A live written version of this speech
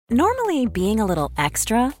Normally, being a little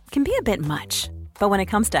extra can be a bit much, but when it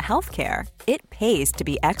comes to healthcare, it pays to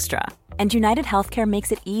be extra. And United Healthcare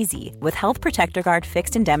makes it easy with Health Protector Guard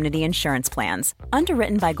fixed indemnity insurance plans.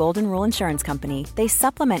 Underwritten by Golden Rule Insurance Company, they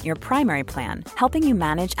supplement your primary plan, helping you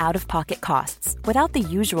manage out-of-pocket costs without the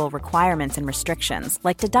usual requirements and restrictions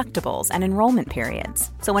like deductibles and enrollment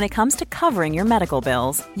periods. So when it comes to covering your medical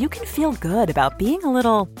bills, you can feel good about being a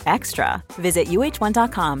little extra. Visit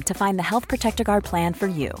uh1.com to find the Health Protector Guard plan for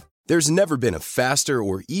you. There's never been a faster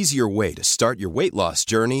or easier way to start your weight loss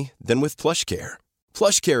journey than with PlushCare.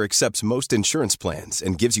 PlushCare accepts most insurance plans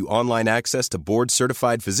and gives you online access to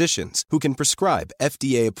board-certified physicians who can prescribe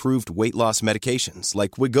FDA-approved weight loss medications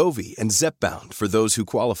like Wegovy and Zepbound for those who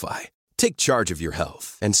qualify. Take charge of your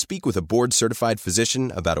health and speak with a board-certified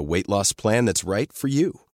physician about a weight loss plan that's right for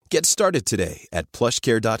you. Get started today at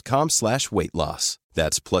plushcare.com/weightloss.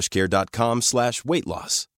 That's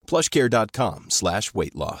plushcare.com/weightloss.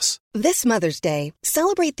 plushcare.com/weightloss. This Mother's Day,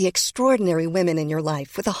 celebrate the extraordinary women in your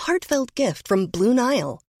life with a heartfelt gift from Blue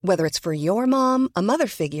Nile. Whether it's for your mom, a mother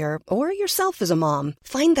figure, or yourself as a mom,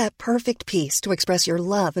 find that perfect piece to express your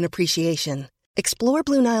love and appreciation. Explore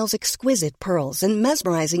Blue Nile's exquisite pearls and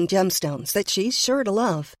mesmerizing gemstones that she's sure to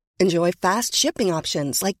love. Enjoy fast shipping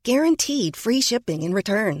options like guaranteed free shipping and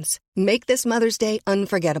returns. Make this Mother's Day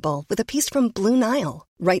unforgettable with a piece from Blue Nile.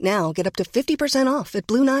 Right now, get up to 50% off at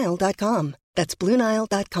BlueNile.com. That's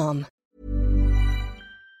BlueNile.com.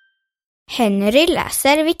 Henry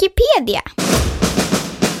läser Wikipedia.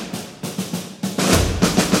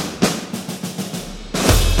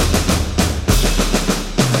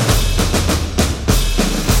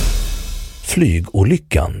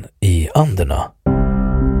 Flygolyckan i Anderna.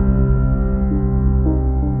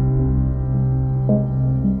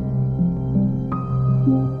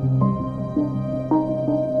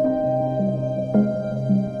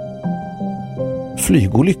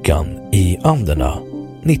 Flygolyckan i Anderna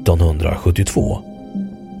 1972,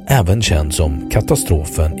 även känd som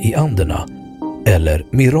katastrofen i Anderna eller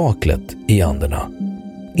miraklet i Anderna,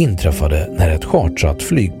 inträffade när ett chartrat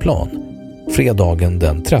flygplan fredagen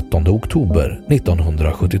den 13 oktober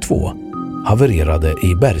 1972 havererade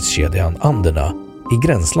i bergskedjan Anderna i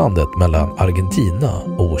gränslandet mellan Argentina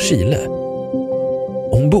och Chile.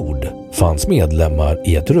 Ombord fanns medlemmar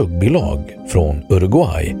i ett rugbylag från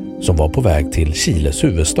Uruguay som var på väg till Chiles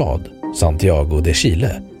huvudstad, Santiago de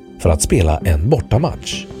Chile, för att spela en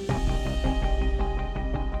bortamatch.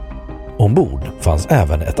 Ombord fanns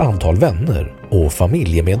även ett antal vänner och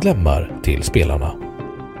familjemedlemmar till spelarna.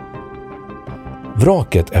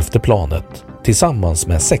 Vraket efter planet tillsammans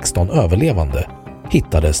med 16 överlevande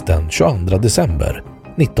hittades den 22 december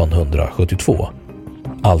 1972,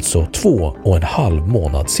 alltså 2,5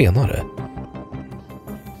 månad senare.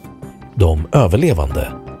 De överlevande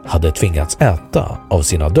hade tvingats äta av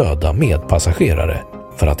sina döda medpassagerare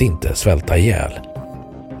för att inte svälta ihjäl.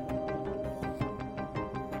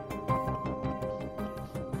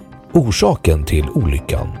 Orsaken till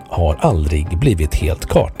olyckan har aldrig blivit helt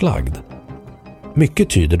kartlagd. Mycket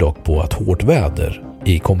tyder dock på att hårt väder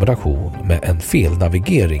i kombination med en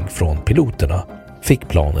felnavigering från piloterna fick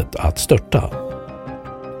planet att störta.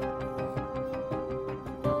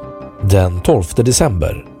 Den 12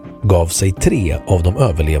 december gav sig 3 av de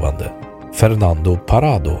överlevande, Fernando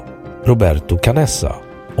Parado, Roberto Canessa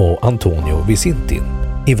och Antonio Vicintin,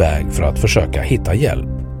 iväg för att försöka hitta hjälp.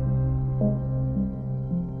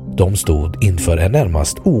 De stod inför en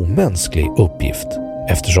närmast omänsklig uppgift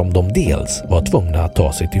eftersom de dels var tvungna att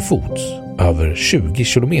ta sig till fots över 20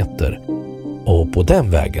 kilometer och på den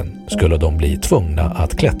vägen skulle de bli tvungna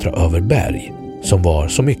att klättra över berg som var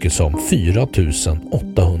så mycket som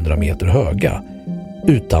 4800 meter höga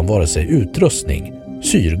utan vare sig utrustning,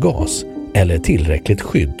 syrgas eller tillräckligt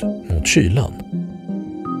skydd mot kylan.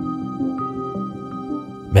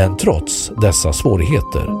 Men trots dessa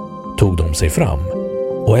svårigheter tog de sig fram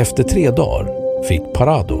och efter 3 dagar fick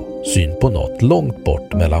Parado syn på något långt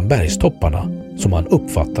bort mellan bergstopparna som han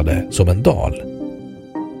uppfattade som en dal.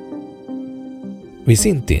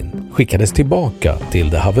 Vicintin skickades tillbaka till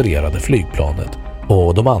det havererade flygplanet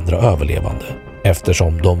och de andra överlevande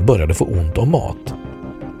eftersom de började få ont om mat.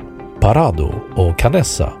 Parado och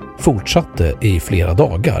Canessa fortsatte i flera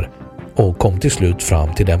dagar och kom till slut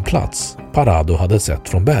fram till den plats Parado hade sett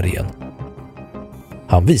från bergen.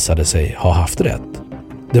 Han visade sig ha haft rätt.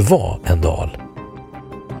 Det var en dal.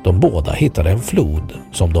 De båda hittade en flod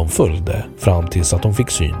som de följde fram tills att de fick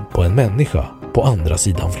syn på en människa på andra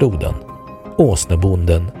sidan floden,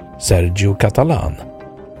 åsnebonden Sergio Catalán.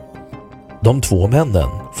 De 2 männen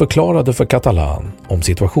förklarade för Catalán om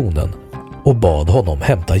situationen och bad honom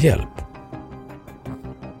hämta hjälp.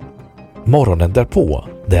 Morgonen därpå,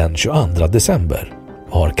 den 22 december,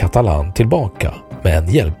 har Catalan tillbaka med en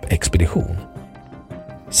hjälpexpedition.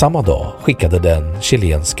 Samma dag skickade den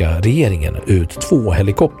chilenska regeringen ut 2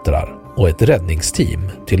 helikoptrar och ett räddningsteam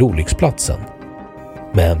till olycksplatsen.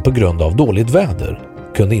 Men på grund av dåligt väder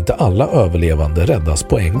kunde inte alla överlevande räddas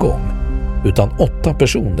på en gång, utan 8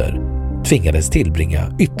 personer tvingades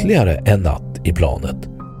tillbringa ytterligare en natt i planet.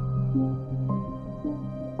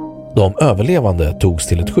 De överlevande togs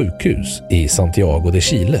till ett sjukhus i Santiago de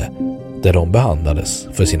Chile där de behandlades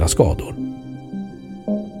för sina skador.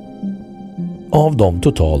 Av de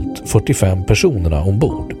totalt 45 personerna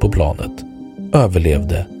ombord på planet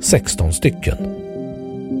överlevde 16 stycken.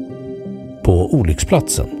 På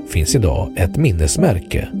olycksplatsen finns idag ett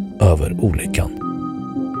minnesmärke över olyckan.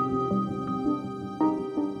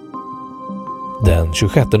 Den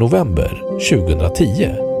 26 november 2010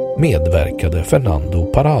 medverkade Fernando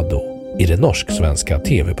Parado i det norsk-svenska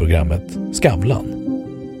tv-programmet Skavlan.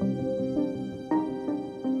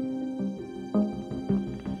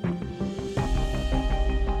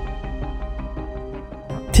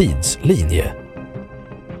 Tidslinje.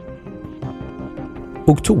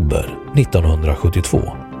 Oktober 1972.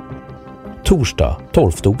 Torsdag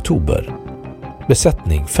 12 oktober.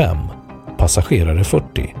 Besättning 5. Passagerare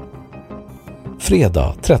 40.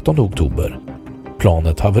 Fredag 13 oktober.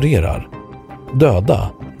 Planet havererar. Döda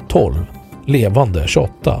 12. Levande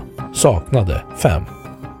 28. Saknade 5.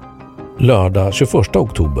 Lördag 21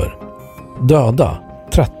 oktober. Döda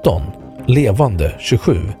 13. Levande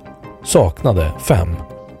 27. Saknade 5.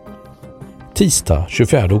 Tisdag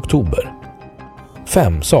 24 oktober.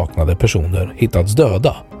 5 saknade personer hittats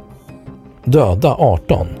döda. Döda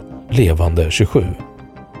 18. Levande 27.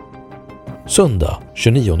 Söndag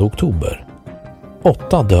 29 oktober.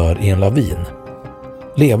 8 dör i en lavin.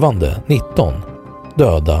 Levande 19.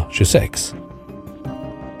 Döda 26.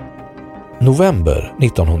 November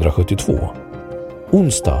 1972.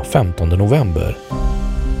 Onsdag 15 november.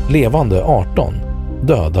 Levande 18.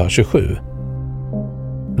 Döda 27.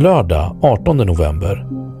 Lördag 18 november.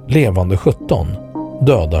 Levande 17.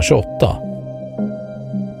 Döda 28.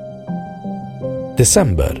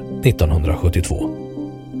 December 1972.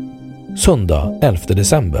 Söndag 11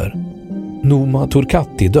 december. Numa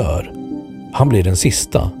Turkati dör. Han blir den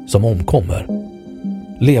sista som omkommer.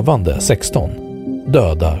 Levande 16.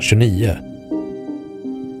 Döda 29.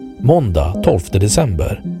 Måndag 12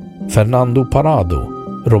 december. Fernando Parado,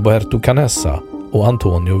 Roberto Canessa och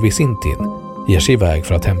Antonio Vicintin ger sig iväg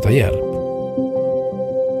för att hämta hjälp.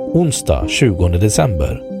 Onsdag 20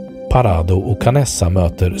 december. Parado och Canessa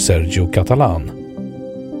möter Sergio Catalan.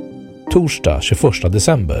 Torsdag 21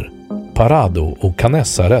 december. Parado och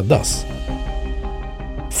Canessa räddas.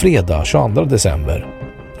 Fredag 22 december.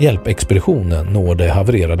 Hjälpexpeditionen når det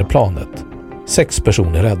havererade planet. 6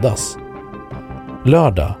 personer räddas.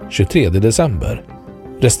 Lördag 23 december.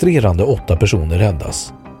 Resterande 8 personer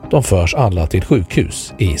räddas. De förs alla till ett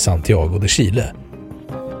sjukhus i Santiago de Chile.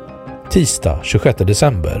 Tisdag 26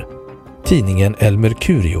 december. Tidningen El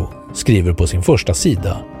Mercurio skriver på sin första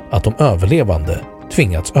sida att de överlevande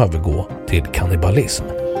tvingats övergå till kannibalism.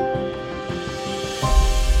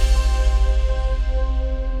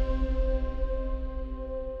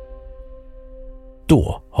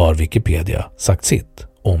 Då har Wikipedia sagt sitt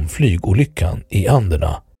om flygolyckan i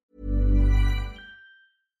Anderna.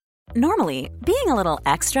 Normally, being a little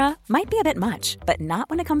extra might be a bit much, but not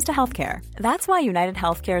when it comes to healthcare. That's why United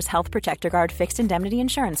Healthcare's Health Protector Guard fixed indemnity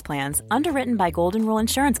insurance plans, underwritten by Golden Rule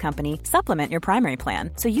Insurance Company, supplement your primary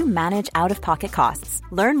plan so you manage out-of-pocket costs.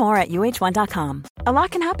 Learn more at uh1.com. A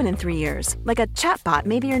lot can happen in 3 years, like a chatbot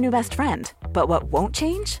may be your new best friend. But what won't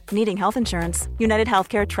change? Needing health insurance. United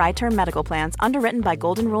Healthcare Tri-Term Medical Plans, underwritten by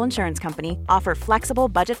Golden Rule Insurance Company, offer flexible,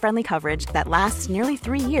 budget-friendly coverage that lasts nearly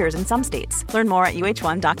 3 years in some states. Learn more at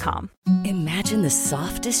uh1.com. Imagine the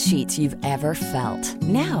softest sheets you've ever felt.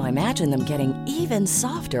 Now imagine them getting even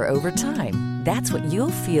softer over time. That's what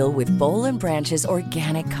you'll feel with Boll & Branch's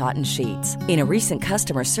organic cotton sheets. In a recent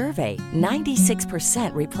customer survey,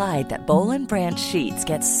 96% replied that Boll & Branch sheets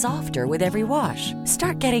get softer with every wash.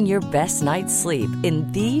 Start getting your best night's sleep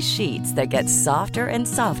in these sheets that get softer and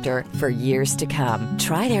softer for years to come.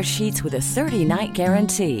 Try their sheets with a 30-night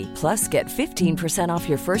guarantee. Plus, get 15% off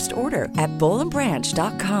your first order at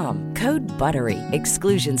bollandbranch.com. Code BUTTERY.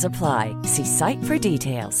 Exclusions apply. See site for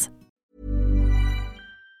details.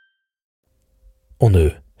 Och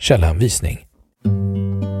nu källhänvisning.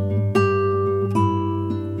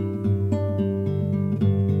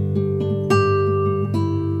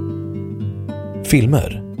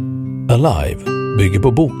 Filmer. Alive bygger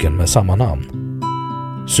på boken med samma namn.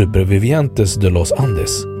 Supervivientes de los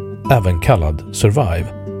Andes, även kallad Survive,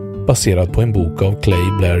 baserad på en bok av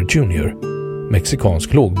Clay Blair Jr.,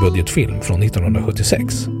 mexikansk lågbudgetfilm från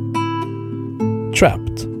 1976.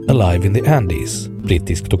 Trapped, Alive in the Andes,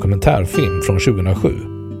 brittisk dokumentärfilm från 2007.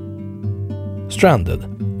 Stranded,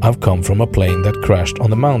 I've come from a plane that crashed on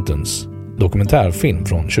the mountains, dokumentärfilm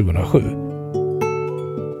från 2007.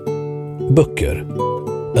 Böcker: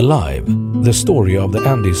 Alive, The Story of the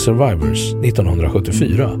Andes Survivors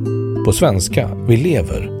 1974. På svenska, Vi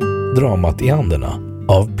lever, dramat i Anderna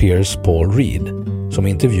av Piers Paul Reed, som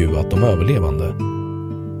intervjuat de överlevande.